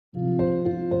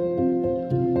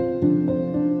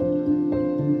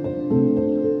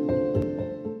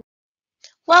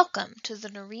Welcome to the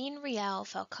Noreen Rial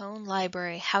Falcone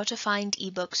Library How to Find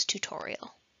eBooks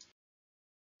tutorial.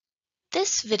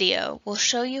 This video will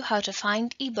show you how to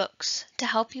find eBooks to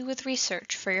help you with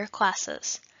research for your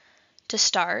classes. To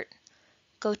start,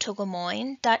 go to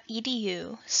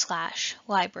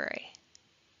lemoyne.edu/library.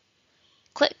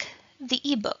 Click the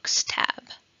eBooks tab.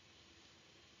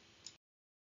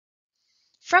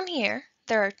 From here,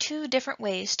 there are two different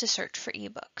ways to search for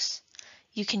eBooks.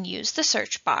 You can use the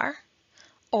search bar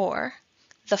or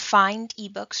the Find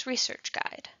eBooks Research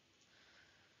Guide.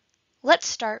 Let's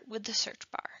start with the search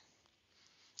bar.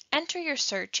 Enter your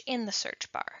search in the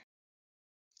search bar,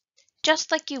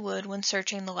 just like you would when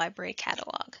searching the library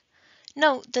catalog.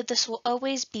 Note that this will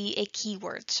always be a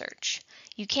keyword search.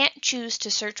 You can't choose to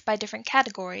search by different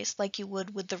categories like you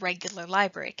would with the regular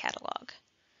library catalog.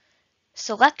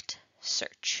 Select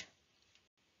Search.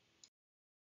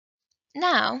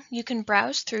 Now you can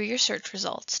browse through your search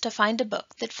results to find a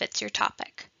book that fits your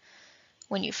topic.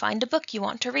 When you find a book you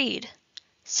want to read,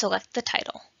 select the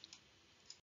title.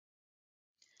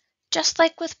 Just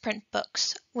like with print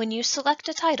books, when you select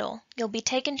a title, you'll be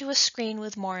taken to a screen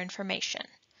with more information.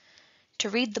 To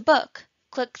read the book,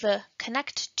 click the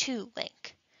Connect To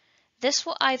link. This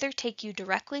will either take you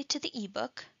directly to the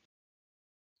ebook,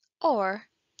 or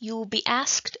you will be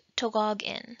asked to log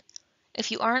in. If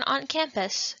you aren't on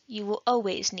campus, you will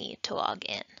always need to log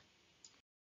in.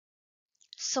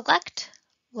 Select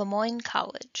Lemoyne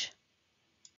College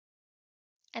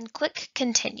and click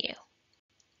Continue.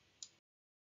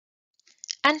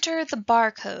 Enter the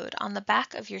barcode on the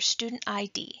back of your student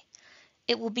ID.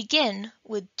 It will begin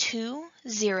with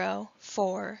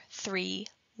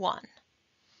 20431.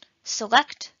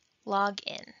 Select Log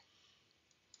In.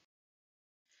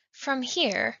 From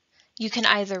here, you can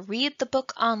either read the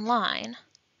book online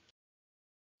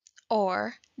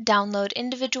or download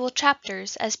individual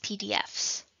chapters as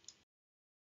PDFs.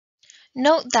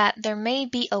 Note that there may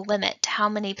be a limit to how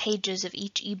many pages of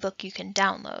each ebook you can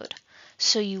download,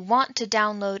 so you want to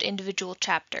download individual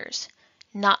chapters,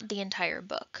 not the entire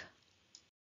book.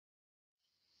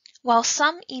 While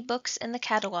some ebooks in the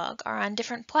catalog are on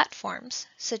different platforms,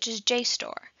 such as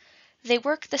JSTOR, they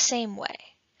work the same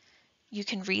way. You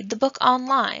can read the book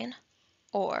online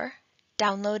or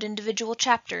download individual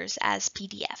chapters as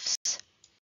PDFs.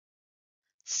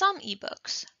 Some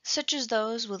ebooks, such as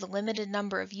those with a limited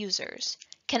number of users,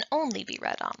 can only be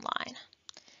read online.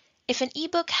 If an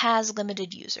ebook has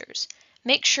limited users,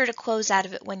 make sure to close out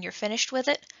of it when you're finished with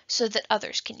it so that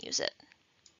others can use it.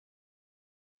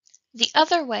 The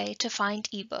other way to find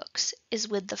ebooks is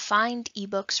with the Find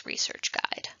eBooks Research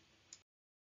Guide.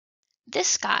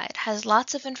 This guide has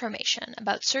lots of information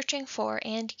about searching for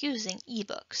and using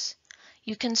ebooks.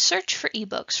 You can search for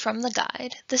ebooks from the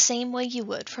guide the same way you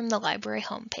would from the library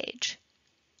homepage.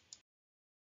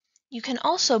 You can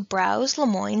also browse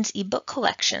Lemoyne's ebook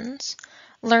collections,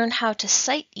 learn how to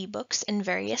cite ebooks in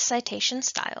various citation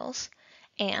styles,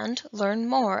 and learn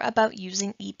more about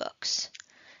using ebooks.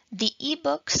 The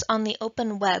eBooks on the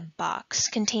Open Web box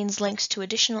contains links to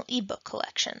additional ebook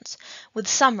collections with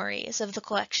summaries of the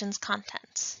collection's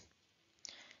contents.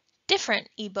 Different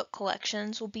ebook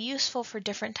collections will be useful for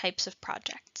different types of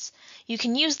projects. You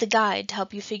can use the guide to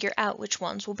help you figure out which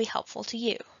ones will be helpful to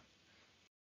you.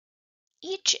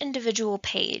 Each individual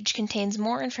page contains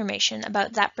more information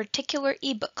about that particular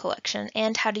ebook collection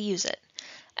and how to use it,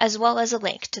 as well as a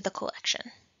link to the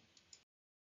collection.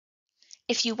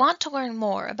 If you want to learn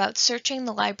more about searching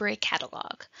the library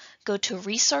catalog, go to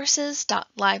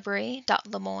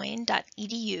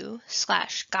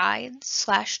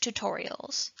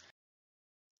resources.library.lemoyne.edu/guides/tutorials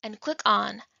and click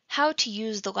on How to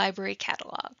Use the Library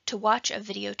Catalog to watch a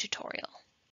video tutorial.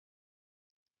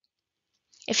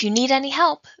 If you need any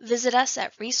help, visit us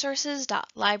at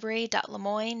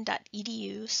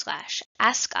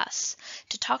resources.library.lemoyne.edu/askus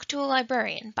to talk to a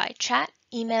librarian by chat,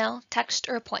 email, text,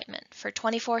 or appointment for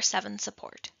 24/7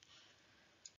 support.